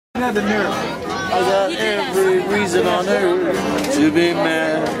had the nerve. I got every reason on earth to be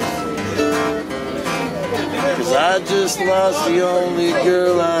mad, 'cause I just lost the only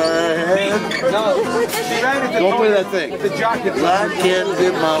girl I had. Don't play that thing. The jockey. I can't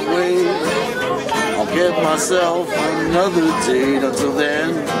get my way. I'll get myself another date. Until then,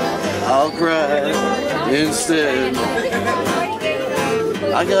 I'll cry instead.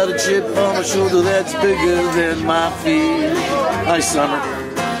 I got a chip on my shoulder that's bigger than my feet. Hi, Summer.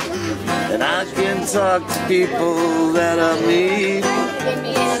 And I can talk to people that I meet.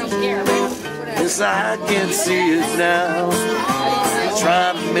 Yes, I can see it now.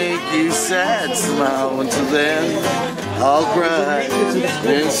 Try to make you sad somehow. Until then, I'll cry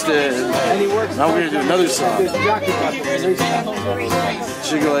instead. Now we're gonna do another song.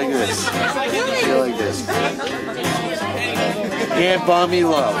 Should go like this. Should go like this. Can't buy me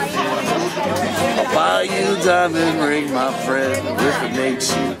love. I'll buy you a diamond ring, my friend, if it makes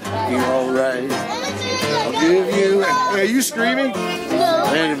you feel alright. I'll give you. Are you screaming?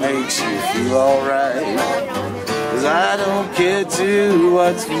 And it makes you feel alright. 'Cause I don't care too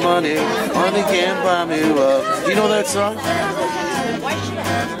what's money. Money can't buy me love. You know that song?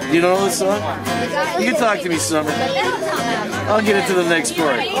 You know that song? You can talk to me, Summer. I'll get into the next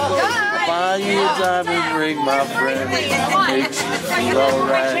chorus. Buy you a diamond ring, my friend. It makes you feel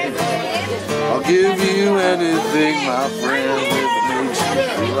alright. I'll give you anything, my friend, if it makes you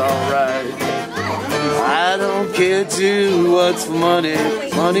feel alright. I don't care too what's money.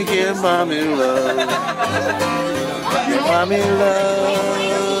 Money can't buy me love. Can't buy me love.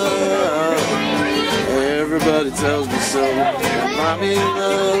 Everybody tells me so. Can't buy me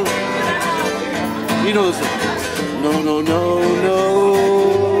love. You know this one. No, no, no,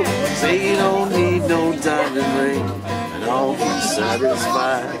 no. Say you don't need no diamond ring, and I'll be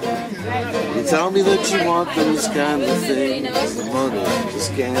satisfied. You tell me that you want those kind of things the money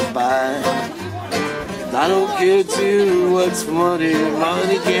just can't buy. I don't care too what's money.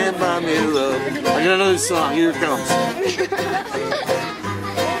 Money can't buy me love. I got another song. Here it comes.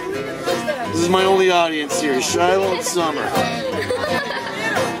 This is my only audience here. Shiloh and Summer.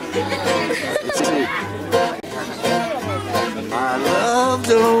 Let's see. My love,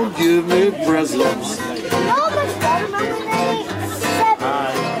 don't give me presents.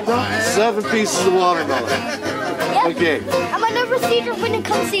 7 pieces of watermelon. Okay. I'm a nervous teacher when it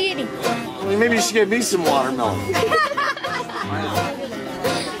comes to eating. Well, maybe you should give me some watermelon.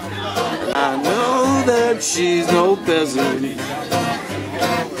 I know that she's no peasant.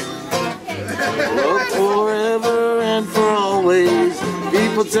 But forever and for always,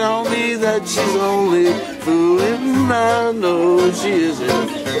 people tell me that she's only fooling. I know she isn't.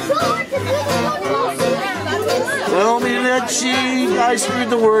 Tell me that I screwed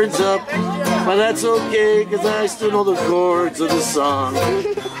the words up, but that's okay, 'cause I still know the chords of the song.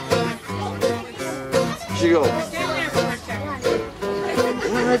 She goes,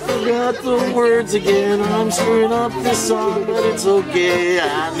 I forgot the words again. I'm screwing up this song, but it's okay.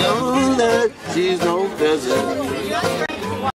 I know that she's no peasant.